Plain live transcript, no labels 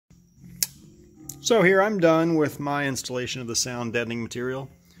So here I'm done with my installation of the sound deadening material.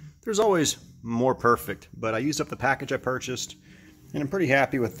 There's always more perfect, but I used up the package I purchased, and I'm pretty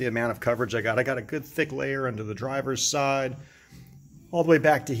happy with the amount of coverage I got. I got a good thick layer under the driver's side, all the way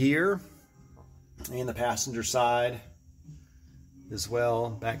back to here, and the passenger side as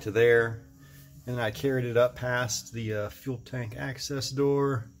well, back to there. And then I carried it up past the fuel tank access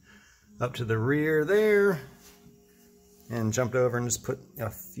door, up to the rear there, and jumped over and just put a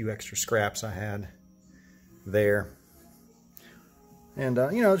few extra scraps I had there. And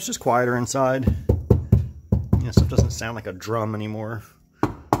you know, it's just quieter inside. You know, stuff doesn't sound like a drum anymore.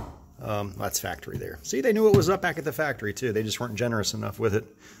 That's factory there. See, they knew it was up back at the factory too. They just weren't generous enough with it.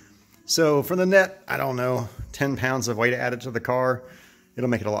 So for the net, I don't know, 10 pounds of weight added to the car, it'll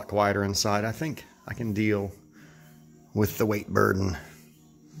make it a lot quieter inside. I think I can deal with the weight burden.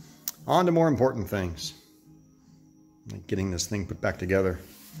 On to more important things, like getting this thing put back together.